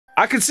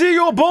I can see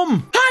your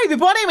bum. Hi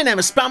everybody, my name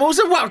is Spammals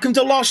and welcome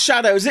to Lost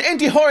Shadows, an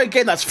indie horror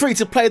game that's free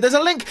to play. There's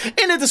a link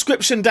in the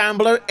description down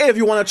below if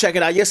you want to check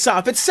it out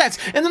yourself. It's set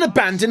in an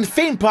abandoned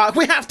theme park.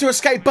 We have to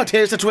escape, but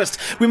here's the twist.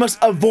 We must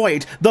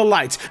avoid the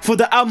light, for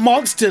there are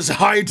monsters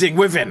hiding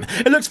within.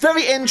 It looks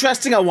very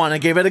interesting. I want to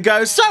give it a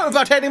go. So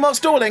without any more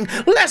stalling,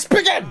 let's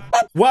begin.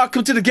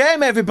 Welcome to the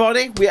game,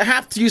 everybody. We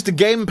have to use the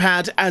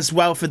gamepad as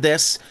well for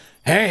this.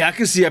 Hey, I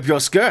can see up your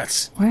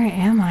skirts. Where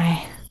am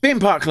I? Theme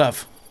park,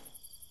 love.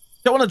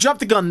 Don't want to drop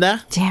the gun there.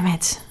 Damn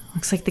it.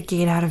 Looks like the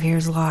gate out of here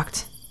is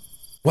locked.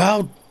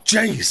 Well,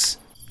 jeez.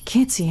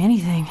 Can't see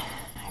anything.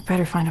 I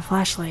better find a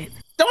flashlight.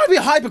 Don't want to be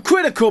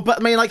hypercritical, but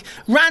I mean, like,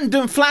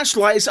 random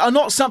flashlights are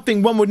not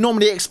something one would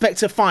normally expect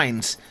to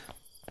find.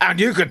 And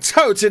you could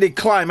totally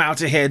climb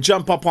out of here,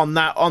 jump up on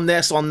that, on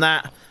this, on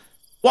that.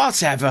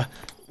 Whatever.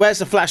 Where's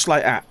the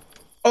flashlight at?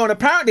 Oh, and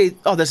apparently...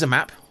 Oh, there's a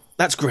map.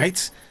 That's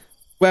great.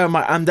 Where am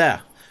I? I'm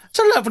there. It's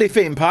a lovely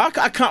theme park.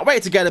 I can't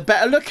wait to get a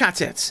better look at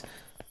it.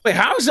 Wait,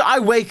 how is it I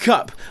wake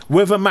up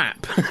with a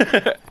map?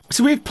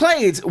 So we've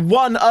played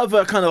one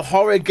other kind of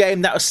horror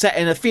game that was set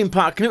in a theme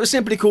park, and it was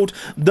simply called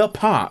The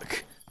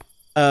Park.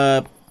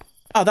 Oh,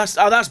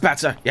 that's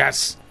better.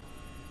 Yes.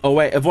 Oh,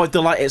 wait, avoid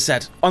the light, it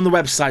said. On the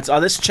website. Oh,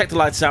 let's check the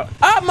lights out.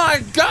 Oh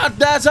my god,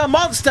 there's a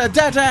monster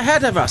dead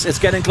ahead of us. It's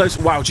getting close.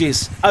 Wow,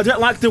 jeez. I don't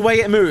like the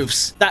way it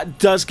moves. That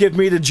does give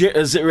me the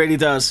jitters, it really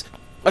does.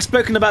 I've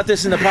spoken about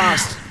this in the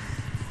past.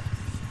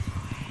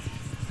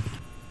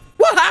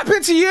 What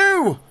happened to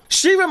you?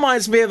 She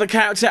reminds me of a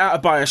character out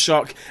of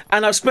BioShock,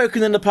 and I've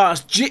spoken in the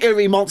past,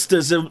 jittery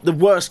monsters are the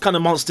worst kind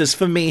of monsters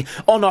for me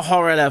on a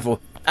horror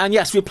level. And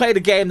yes, we played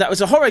a game that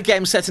was a horror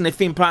game set in a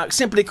theme park,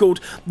 simply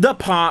called The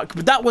Park,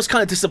 but that was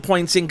kind of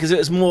disappointing because it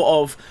was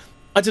more of,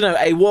 I don't know,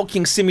 a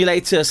walking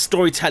simulator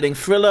storytelling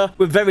thriller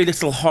with very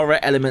little horror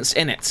elements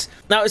in it.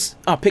 Now it's,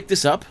 I'll pick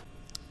this up.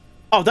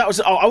 Oh, that was,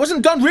 oh, I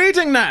wasn't done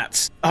reading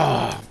that!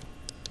 Oh.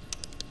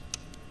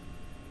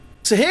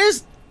 So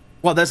here's,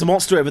 well, there's a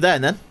monster over there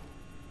then.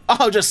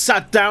 I just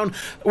sat down,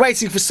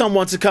 waiting for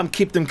someone to come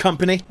keep them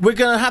company. We're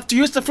gonna have to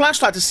use the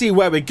flashlight to see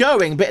where we're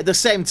going, but at the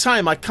same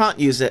time, I can't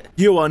use it.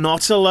 You are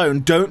not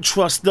alone. Don't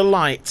trust the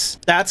lights.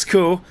 That's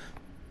cool.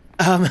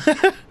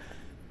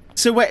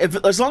 So wait,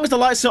 as long as the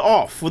lights are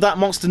off, will that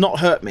monster not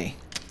hurt me?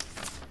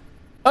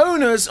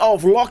 Owners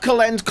of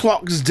Lockland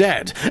Clocks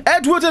dead.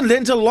 Edward and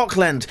Linda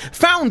Lockland,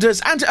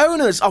 founders and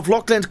owners of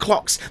Lockland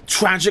Clocks,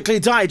 tragically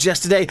died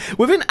yesterday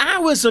within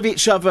hours of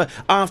each other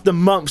after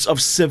months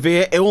of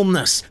severe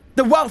illness.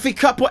 The wealthy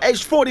couple,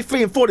 aged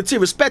 43 and 42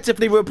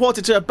 respectively, were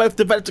reported to have both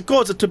developed a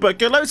cause of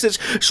tuberculosis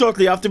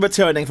shortly after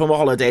returning from a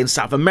holiday in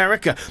South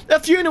America. A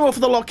funeral for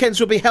the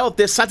Locklands will be held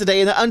this Saturday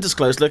in an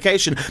undisclosed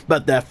location,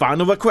 but their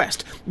final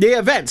request: the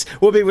event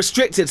will be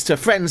restricted to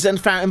friends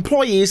and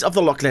employees of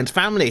the Lockland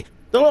family.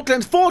 The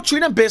Lockland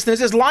fortune and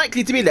business is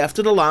likely to be left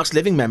to the last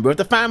living member of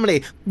the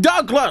family,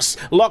 Douglas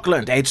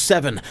Lockland, age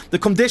 7. The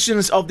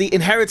conditions of the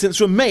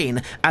inheritance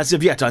remain as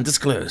of yet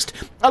undisclosed,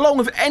 along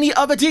with any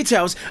other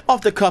details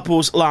of the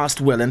couple's last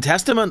will and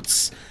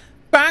testaments.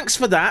 Thanks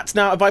for that.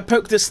 Now, if I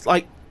poke this,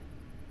 like...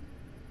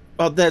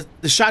 Well, the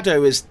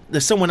shadow is...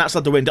 There's someone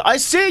outside the window. I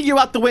see you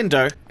out the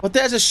window, but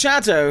there's a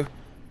shadow,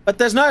 but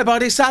there's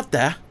nobody out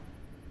there.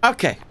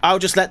 Okay, I'll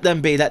just let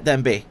them be, let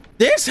them be.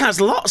 This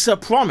has lots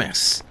of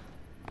promise.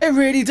 It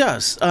really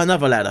does.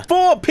 Another letter.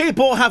 4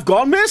 people have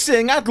gone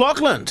missing at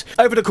Lockland.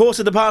 Over the course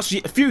of the past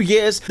few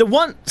years, the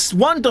once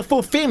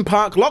wonderful theme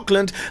park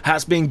Lockland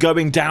has been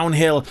going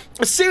downhill.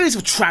 A series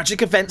of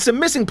tragic events and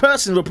missing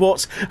person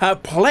reports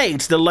have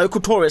plagued the local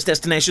tourist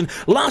destination.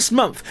 Last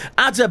month,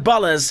 Ada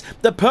Bullers,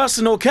 the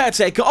personal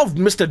caretaker of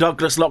Mr.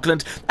 Douglas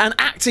Lockland and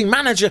acting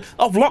manager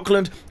of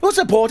Lockland, was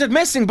reported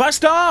missing by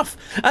staff.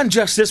 And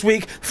just this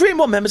week, 3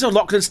 more members of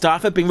Lockland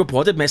staff have been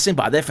reported missing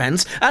by their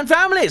friends and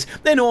families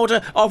in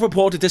order of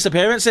reported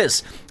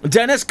disappearances.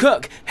 Dennis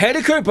Cook,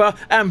 Haley Cooper,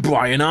 and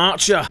Brian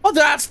Archer. Oh,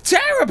 that's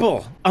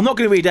terrible! I'm not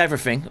going to read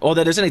everything,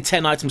 although there's only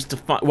 10 items to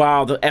find.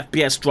 Wow, the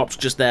FPS drops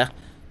just there.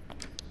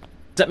 Does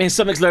that mean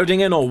something's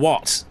loading in or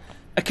what?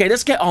 Okay,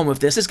 let's get on with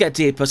this. Let's get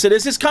deeper. So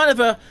this is kind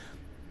of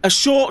a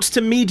short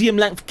to medium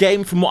length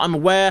game from what I'm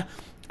aware.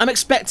 I'm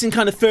expecting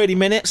kind of 30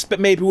 minutes, but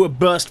maybe we'll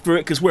burst through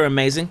it because we're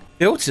amazing.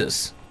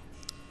 Filters.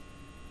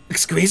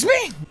 Excuse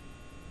me?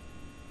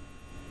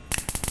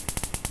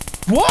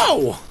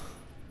 Whoa!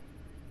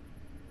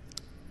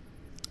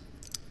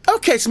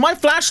 Okay, so my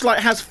flashlight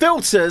has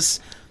filters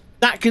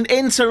that can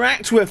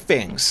interact with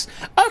things.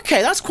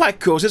 Okay, that's quite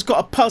cool. So it's got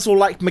a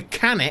puzzle-like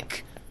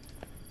mechanic.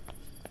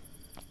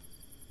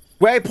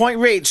 Waypoint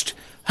reached.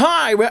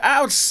 Hi, we're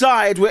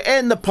outside. We're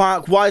in the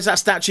park. Why is that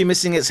statue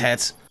missing its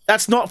head?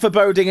 That's not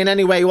foreboding in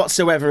any way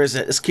whatsoever, is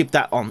it? Let's keep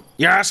that on.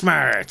 Yes,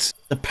 mate.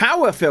 The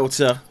power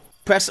filter.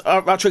 Press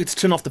R trigger to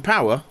turn off the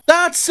power.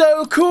 That's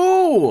so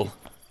cool.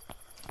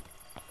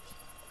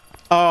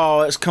 Oh,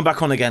 let's come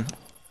back on again.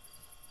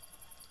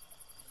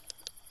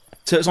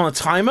 So it's on a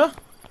timer?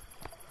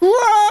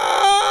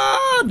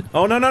 Run!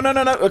 Oh, no, no, no,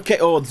 no, no. Okay,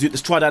 oh,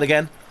 let's try that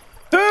again.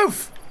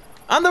 Poof!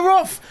 On the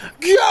roof!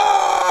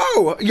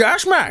 Go!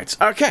 Yes, mate.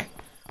 Okay.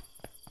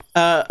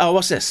 Oh,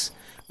 what's this?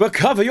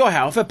 Recover your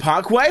health at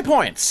park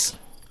waypoints.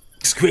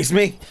 Excuse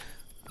me?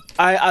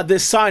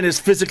 This sign is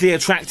physically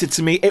attracted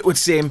to me, it would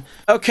seem.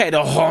 Okay,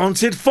 the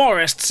haunted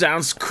forest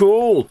sounds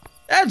cool.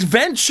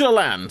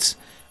 Adventureland.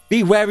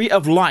 Be wary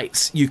of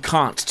lights you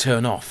can't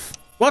turn off.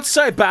 What's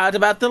so bad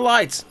about the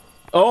lights?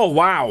 Oh,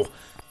 wow.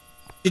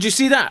 Did you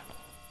see that?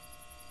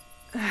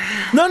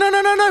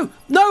 No,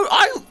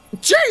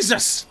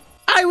 Jesus!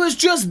 I was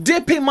just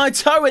dipping my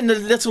toe in the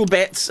little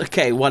bits.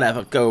 Okay,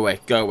 whatever, go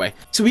away.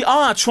 So we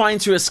are trying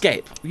to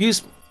escape.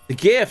 Use the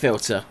gear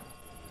filter.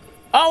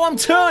 Oh, I'm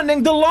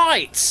turning the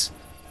lights!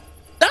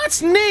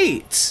 That's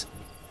neat!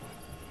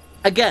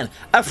 Again,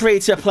 a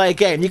free-to-play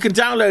game. You can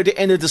download it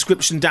in the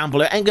description down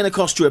below. Ain't gonna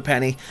cost you a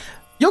penny.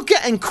 You're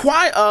getting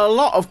quite a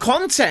lot of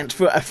content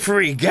for a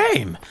free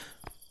game.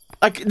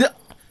 Like,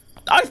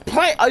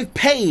 I've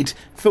paid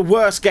for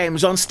worse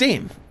games on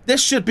Steam.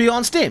 This should be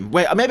on Steam.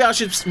 Wait, maybe I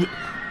should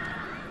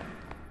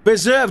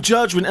reserve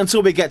judgment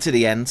until we get to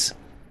the end.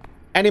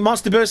 Any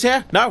monster birds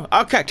here? No?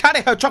 Okay,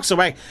 carry her trucks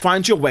away.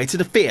 Find your way to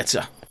the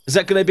theater. Is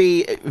that going to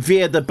be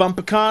via the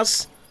bumper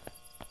cars?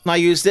 Can I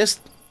use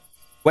this?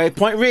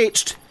 Waypoint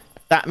reached.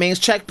 That means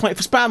checkpoint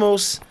for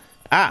Spammals.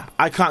 Ah,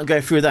 I can't go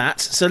through that,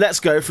 so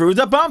let's go through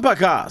the bumper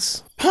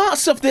cars.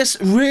 Parts of this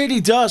really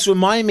does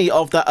remind me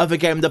of that other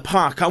game, The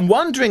Park. I'm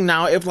wondering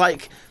now if,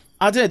 like,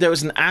 I don't know, there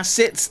was an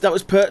asset that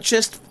was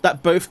purchased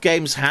that both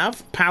games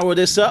have. Power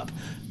this up.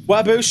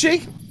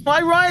 Wabushi?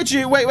 I ride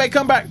you. Wait,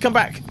 come back.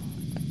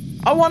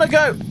 I want to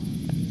go.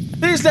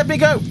 Please let me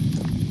go.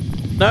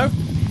 No?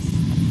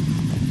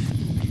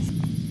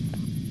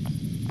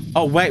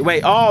 Oh,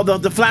 wait. Oh,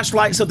 the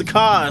flashlights of the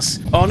cars.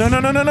 Oh, no.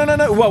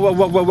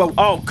 Whoa.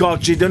 Oh,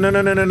 God, gee.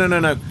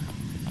 No.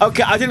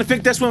 Okay, I didn't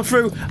think this one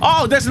through.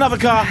 Oh, there's another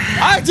car.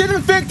 I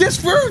didn't think this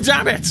through,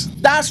 damn it.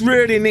 That's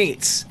really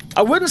neat.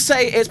 I wouldn't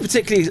say it's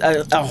particularly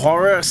a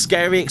horror,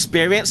 scary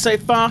experience so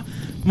far.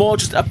 More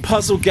just a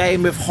puzzle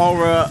game with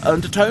horror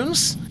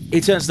undertones. He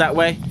turns that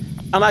way,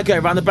 and I go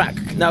around the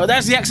back. No,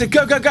 there's the exit.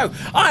 Go.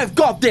 I've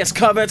got this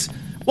covered.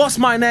 What's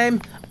my name?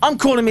 I'm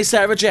calling me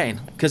Sarah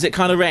Jane, because it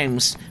kind of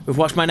rhymes with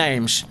what's my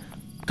name's.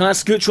 Can I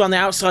scooch around the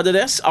outside of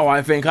this? Oh,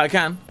 I think I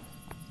can.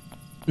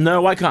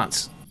 No, I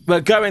can't.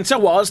 We're going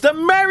towards the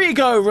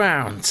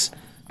merry-go-round.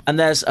 And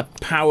there's a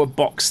power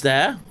box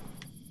there.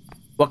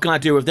 What can I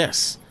do with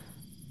this?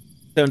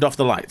 Turned off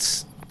the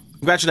lights.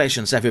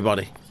 Congratulations,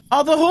 everybody.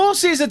 Oh, the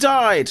horses have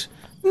died.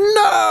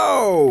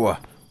 No!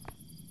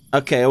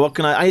 Okay, what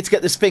can I need to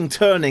get this thing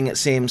turning, it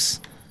seems.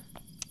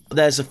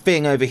 There's a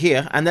thing over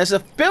here, and there's a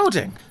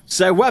building.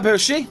 So,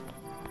 Wabushi?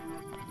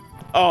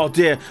 Oh,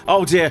 dear.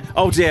 Oh,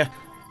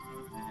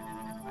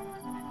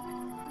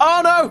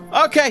 no!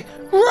 Okay.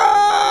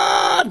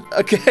 Run!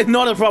 Okay,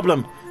 not a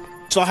problem.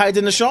 Shall I hide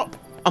in the shop?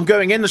 I'm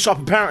going in the shop,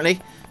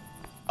 apparently.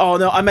 Oh,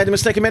 no, I made a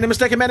mistake.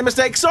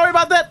 Sorry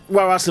about that.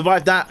 Well, I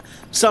survived that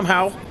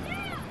somehow.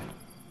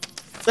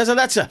 There's a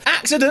letter.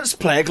 Accidents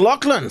plague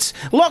Lockland.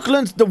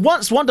 Lockland, the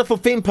once wonderful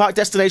theme park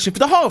destination for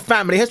the whole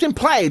family, has been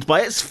plagued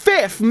by its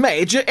fifth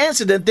major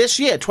incident this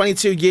year.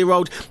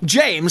 22-year-old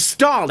James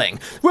Starling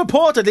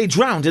reportedly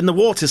drowned in the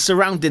water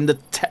surrounding the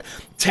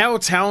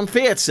Telltown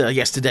Theatre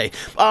yesterday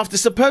after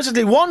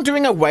supposedly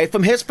wandering away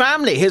from his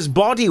family. His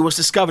body was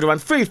discovered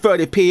around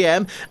 3:30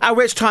 p.m, at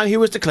which time he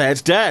was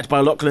declared dead by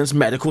Lockland's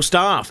medical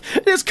staff.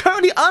 It is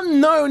currently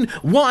unknown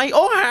why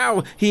or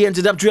how he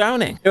ended up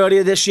drowning.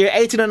 Earlier this year,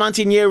 18 and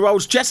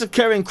 19-year-olds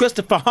Jessica and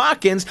Christopher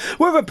Harkins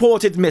were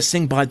reported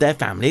missing by their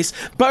families.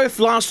 Both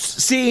last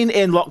seen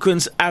in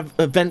Lockland's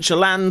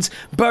Adventureland.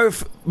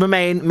 Both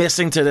remain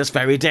missing to this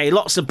very day.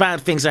 Lots of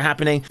bad things are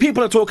happening.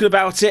 People are talking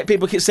about it.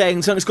 People keep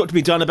saying something's got to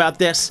be done about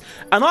this.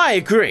 And I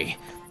agree.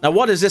 Now,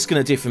 what is this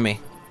going to do for me?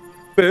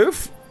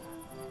 Boof.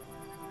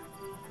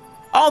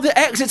 Oh, the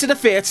exit to the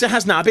theatre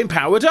has now been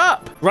powered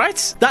up,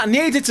 right? That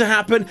needed to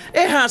happen.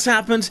 It has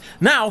happened.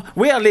 Now,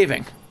 we are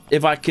leaving.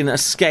 If I can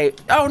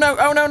escape. Oh,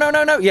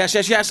 no.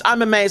 Yes.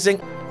 I'm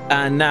amazing.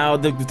 And now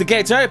the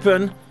gate's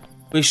open.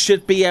 We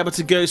should be able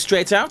to go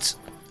straight out.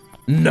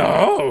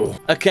 No.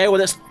 Okay, well,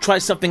 let's try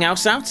something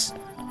else out.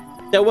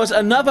 There was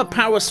another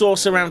power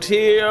source around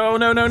here. Oh,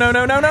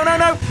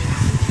 no.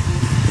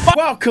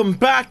 Welcome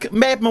back.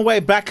 Made my way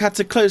back. Had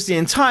to close the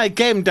entire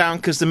game down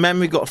because the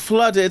memory got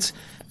flooded.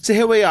 So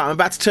here we are. I'm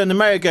about to turn the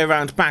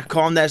merry-go-round back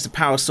on. There's the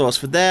power source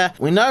for there.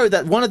 We know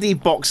that one of the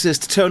boxes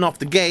to turn off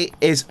the gate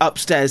is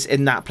upstairs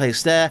in that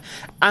place there.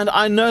 And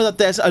I know that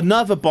there's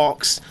another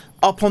box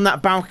up on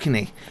that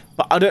balcony.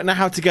 But I don't know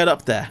how to get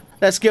up there.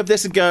 Let's give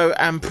this a go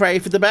and pray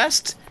for the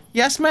best.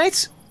 Yes,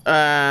 mate?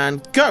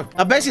 And go.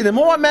 Now, basically, the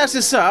more I mess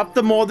this up,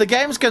 the more the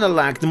game's going to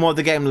lag. The more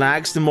the game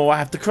lags, the more I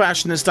have to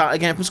crash and then start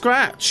again from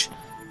scratch.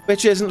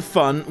 Which isn't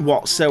fun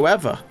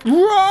whatsoever.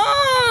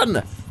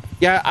 Run!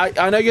 Yeah,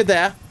 I know you're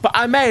there, but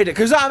I made it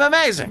because I'm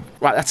amazing.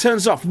 Right, that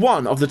turns off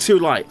one of the two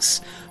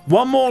lights.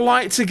 One more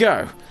light to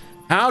go.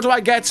 How do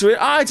I get to it?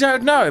 I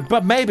don't know,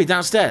 but maybe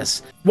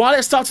downstairs. While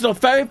it started off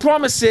very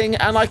promising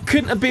and I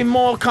couldn't have been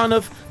more kind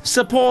of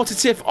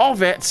supportive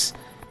of it,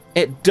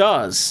 it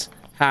does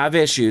have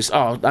issues.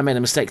 Oh, I made a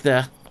mistake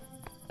there.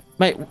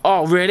 Mate,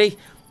 oh, really?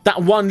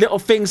 That one little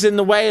thing's in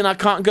the way and I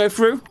can't go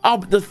through. Oh,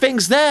 but the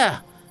thing's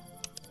there.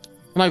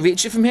 Can I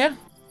reach it from here?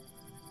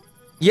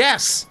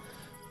 Yes.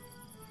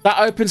 That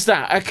opens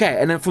that. Okay,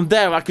 and then from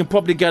there I can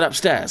probably get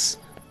upstairs.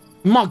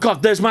 My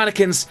God, those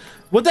mannequins.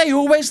 Were they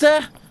always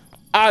there?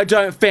 I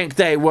don't think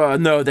they were.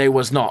 No, they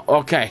was not.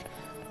 Okay.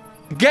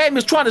 Game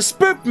is trying to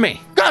spook me.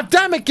 God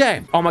damn it,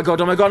 game. Oh my God,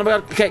 oh my God, oh my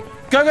God. Okay,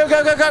 go, go,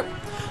 go, go, go.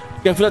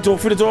 Go through the door,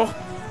 through the door.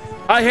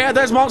 I hear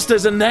there's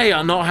monsters and they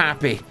are not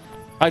happy.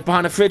 Hide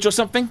behind a fridge or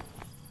something.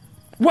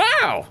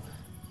 Wow.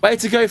 Way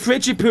to go,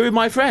 Fridgy Poo,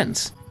 my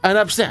friends. And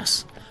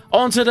upstairs.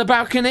 Onto the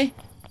balcony.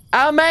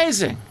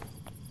 Amazing.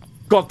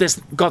 Got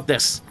this, got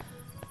this.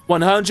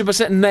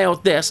 100%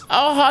 nailed this.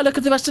 Oh, hi, look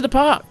at the rest of the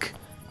park.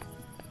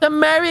 The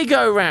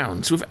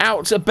merry-go-round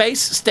without a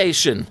base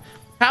station.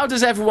 How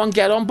does everyone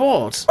get on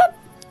board?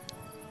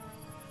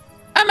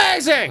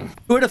 Amazing!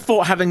 Who would have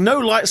thought having no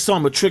lights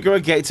on would trigger a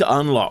gate to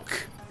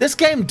unlock? This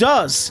game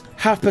does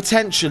have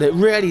potential, it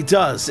really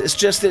does. It's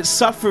just it's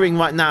suffering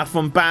right now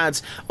from bad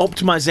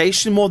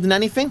optimization more than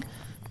anything.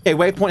 Okay,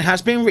 waypoint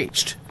has been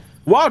reached.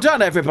 Well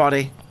done,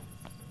 everybody.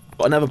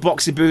 Got another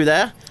boxy boo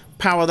there.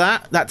 Power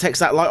that. That takes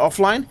that light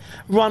offline.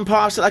 Run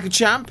past it like a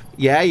champ.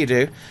 Yeah, you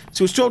do.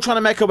 So we're still trying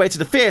to make our way to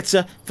the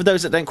theatre, for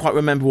those that don't quite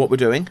remember what we're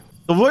doing.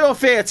 The Royal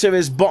Theatre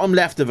is bottom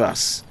left of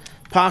us,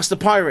 past the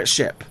pirate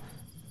ship.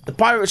 The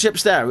pirate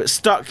ship's there. It's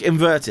stuck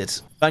inverted.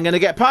 I'm going to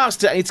get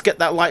past it. I need to get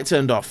that light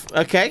turned off.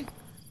 Okay?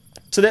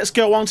 So let's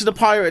go on to the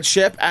pirate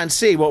ship and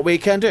see what we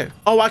can do.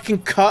 Oh, I can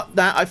cut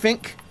that, I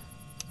think.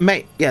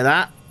 Mate, yeah,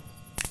 that.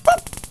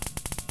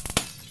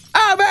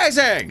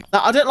 Amazing!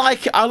 Now, I don't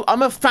like it.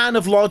 I'm a fan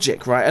of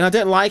logic, right? And I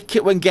don't like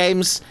it when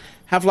games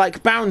have,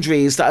 like,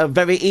 boundaries that are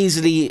very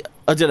easily,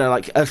 I don't know,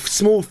 like a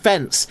small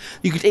fence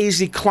you could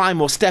easily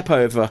climb or step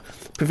over,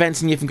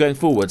 preventing you from going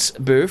forwards.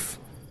 Boof.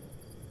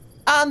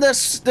 And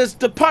there's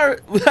the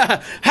pirate...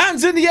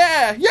 Hands in the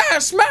air!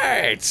 Yes,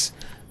 mate!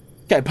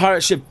 Okay,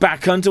 pirate ship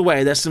back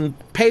underway. There's some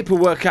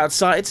paperwork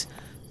outside.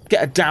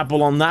 Get a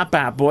dabble on that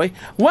bad boy.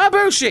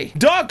 Wabushi!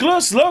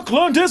 Douglas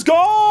Lockland is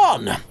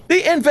gone!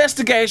 The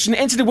investigation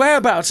into the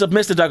whereabouts of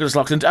Mr. Douglas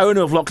Lockland,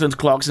 owner of Lockland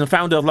Clocks and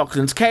founder of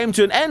Lockland, came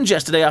to an end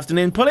yesterday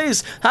afternoon.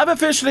 Police have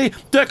officially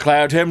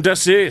declared him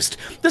deceased.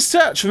 The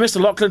search for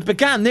Mr. Lockland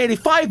began nearly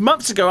 5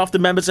 months ago after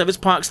members of his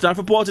park staff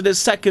reported his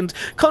second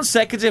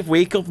consecutive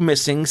week of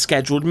missing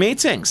scheduled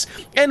meetings.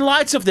 In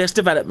light of this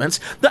development,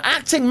 the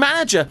acting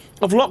manager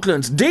of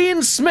Lockland,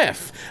 Dean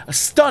Smith, a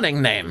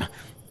stunning name,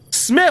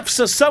 Smiths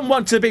are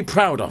someone to be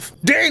proud of.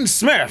 Dean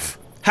Smith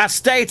has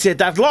stated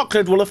that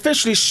Lockland will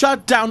officially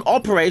shut down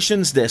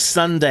operations this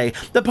Sunday.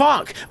 The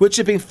park, which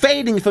had been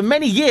fading for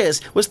many years,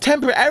 was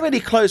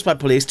temporarily closed by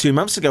police 2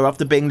 months ago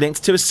after being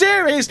linked to a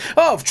series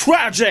of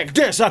tragic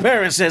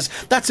disappearances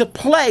that have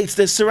plagued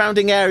the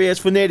surrounding areas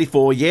for nearly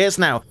 4 years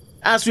now.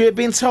 As we have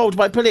been told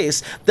by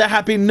police, there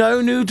have been no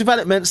new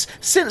developments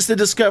since the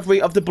discovery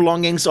of the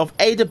belongings of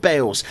Ada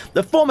Bales,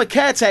 the former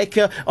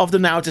caretaker of the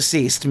now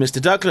deceased Mr.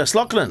 Douglas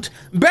Lockland,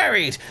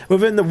 buried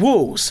within the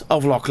walls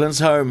of Lockland's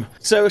home.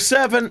 So a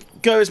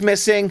servant goes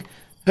missing,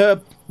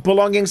 her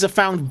belongings are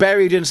found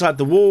buried inside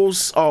the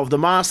walls of the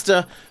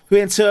master, who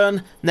in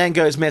turn then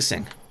goes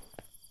missing.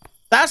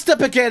 That's the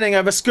beginning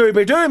of a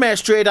Scooby-Doo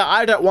mystery that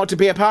I don't want to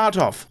be a part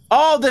of.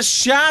 Oh, the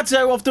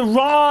shadow of the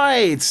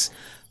rides!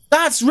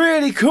 That's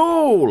really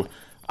cool.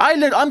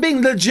 I'm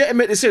being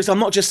legitimately serious. I'm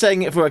not just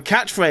saying it for a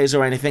catchphrase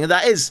or anything.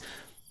 That is,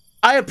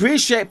 I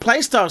appreciate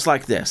playstyles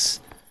like this.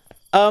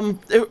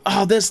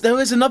 There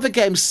is another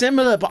game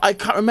similar, but I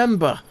can't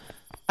remember.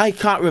 I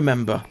can't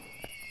remember.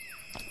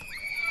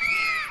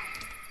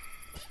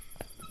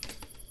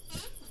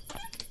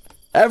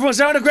 Everyone's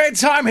having a great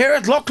time here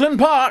at Lockland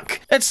Park.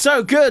 It's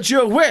so good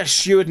you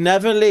wish you would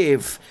never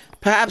leave.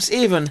 Perhaps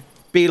even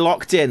be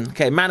locked in.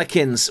 Okay,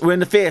 mannequins. We're in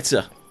the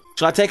theatre.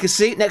 Shall I take a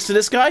seat next to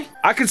this guy?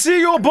 I can see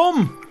your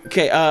bum!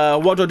 Okay,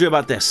 what do I do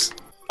about this?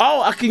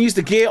 Oh, I can use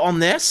the gear on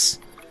this.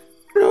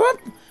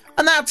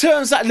 And that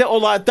turns that little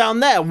light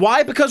down there.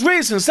 Why? Because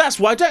reasons. That's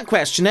why. Don't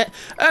question it.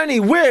 Only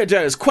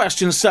weirdos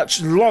question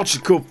such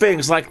logical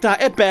things like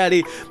that. It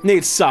barely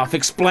needs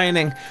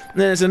self-explaining.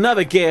 There's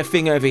another gear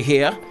thing over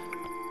here,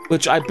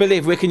 which I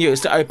believe we can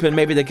use to open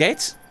maybe the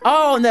gate.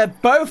 Oh, and they're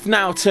both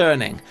now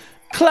turning.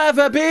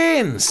 Clever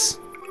beans!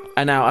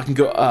 And now I can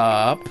go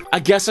up. I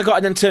guess I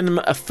gotta then turn them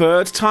a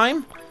third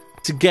time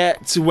to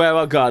get to where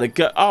I gotta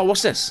go. Oh,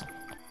 what's this?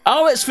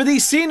 Oh, it's for the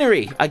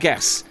scenery, I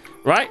guess.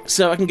 Right?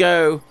 So I can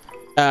go,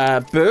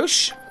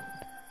 bush.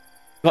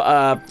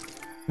 Got,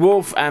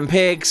 wolf and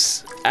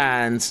pigs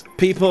and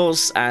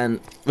peoples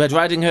and Red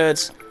Riding Hood.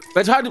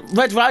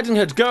 Red Riding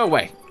Hood, go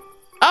away.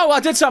 Oh,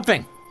 I did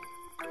something.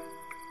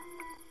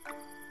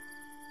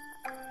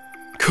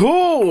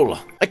 Cool!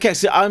 Okay,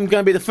 so I'm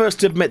going to be the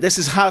first to admit this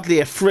is hardly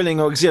a thrilling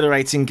or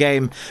exhilarating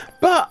game.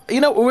 But, you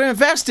know, we're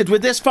invested. We're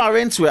this far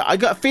into it. I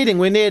got a feeling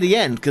we're near the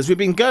end, because we've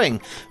been going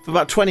for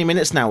about 20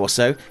 minutes now or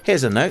so.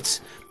 Here's a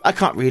note. I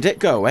can't read it.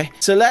 Go away.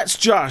 So let's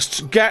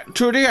just get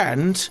to the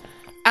end,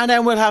 and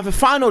then we'll have a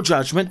final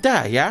judgment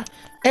there, yeah?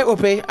 It will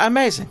be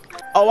amazing.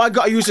 Oh, I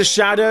got to use the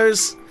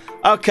shadows.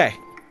 Okay.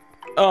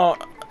 Oh,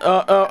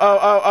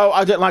 Oh,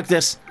 I don't like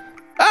this.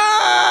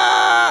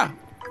 Ah!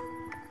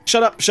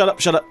 Shut up, shut up,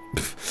 shut up.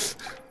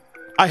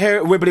 I hear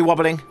it wibbly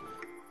wobbling.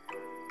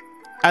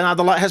 And now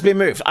the light has been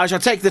moved. I shall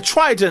take the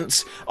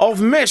Trident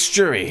of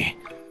Mystery.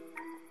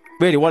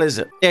 Really, what is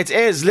it? It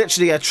is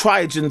literally a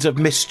Trident of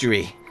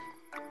Mystery.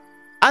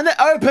 And it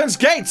opens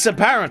gates,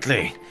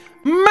 apparently.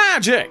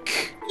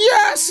 Magic!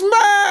 Yes,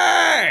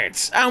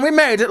 mate! And we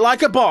made it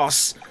like a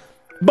boss.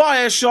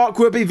 Bioshock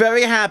would be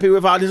very happy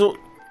with our little...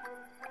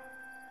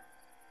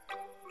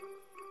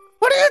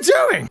 What are you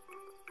doing?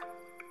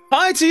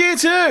 Hi to you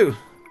too.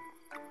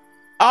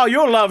 Oh,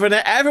 you're loving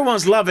it.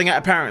 Everyone's loving it,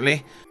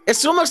 apparently.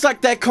 It's almost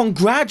like they're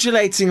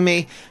congratulating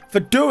me for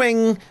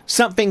doing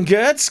something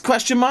good?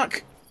 Question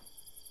mark.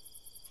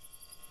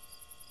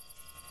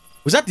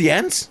 Was that the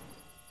end?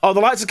 Oh, the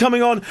lights are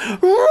coming on.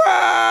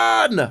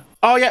 Run!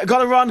 Oh yeah,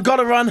 gotta run,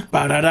 gotta run.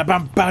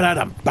 I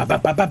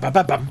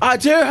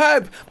do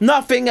hope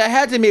nothing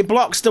ahead of me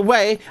blocks the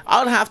way.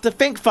 I'll have to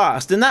think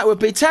fast, and that would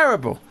be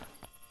terrible.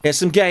 Here's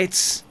some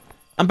gates.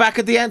 I'm back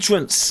at the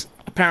entrance,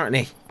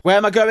 apparently. Where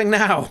am I going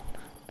now?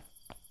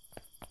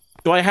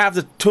 Do I have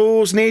the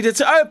tools needed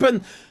to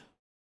open?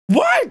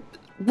 What?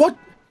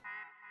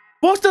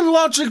 What's the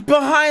logic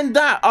behind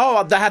that?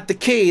 Oh, they had the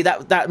key,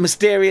 that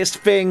mysterious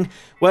thing.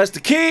 Where's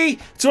the key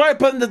to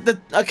open the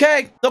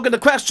okay, not gonna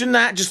question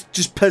that,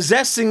 just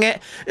possessing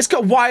it. It's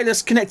got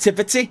wireless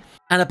connectivity.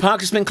 And the park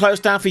has been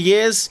closed down for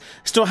years,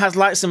 still has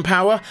lights and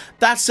power.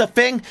 That's a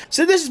thing.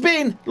 So this has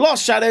been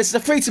Lost Shadows,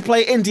 a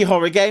free-to-play indie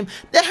horror game.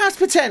 It has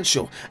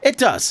potential. It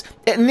does.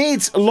 It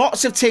needs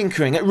lots of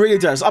tinkering. It really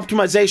does.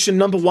 Optimization,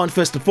 #1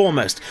 first and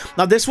foremost.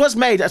 Now, this was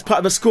made as part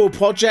of a school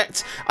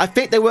project. I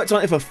think they worked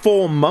on it for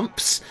 4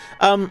 months.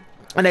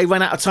 And they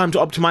ran out of time to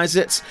optimize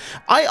it.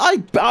 I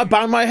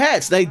bow my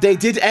head. They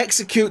did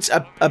execute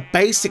a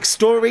basic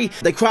story.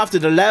 They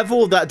crafted a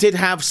level that did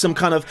have some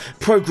kind of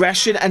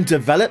progression and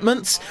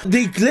development.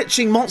 The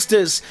glitching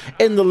monsters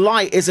in the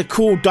light is a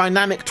cool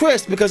dynamic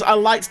twist because I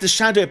liked the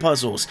shadow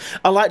puzzles.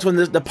 I liked when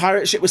the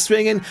pirate ship was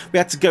swinging. We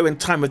had to go in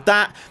time with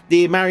that.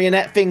 The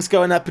marionette things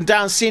going up and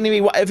down,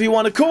 scenery, whatever you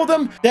want to call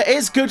them. There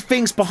is good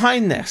things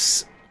behind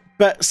this.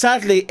 But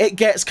sadly, it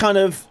gets kind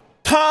of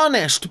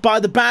tarnished by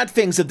the bad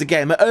things of the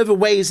game. It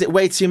overweighs it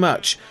way too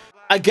much.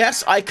 I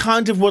guess I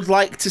kind of would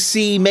like to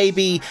see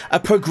maybe a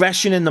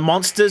progression in the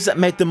monsters that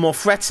made them more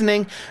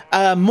threatening,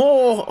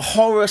 more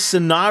horror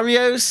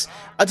scenarios.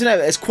 I don't know,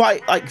 it's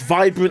quite like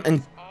vibrant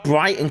and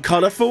bright and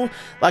colourful.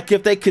 Like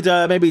if they could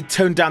maybe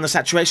tone down the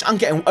saturation. I'm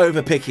getting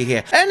over picky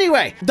here.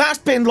 Anyway, that's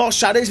been Lost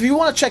Shadows. If you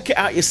want to check it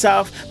out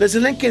yourself, there's a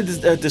link in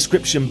the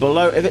description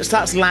below. If it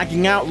starts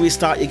lagging out,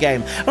 restart your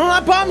game. And on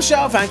that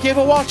bombshell, thank you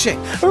for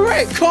watching.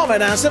 Rate,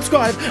 comment and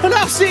subscribe, and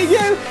I'll see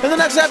you in the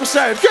next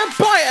episode.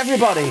 Goodbye,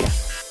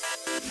 everybody.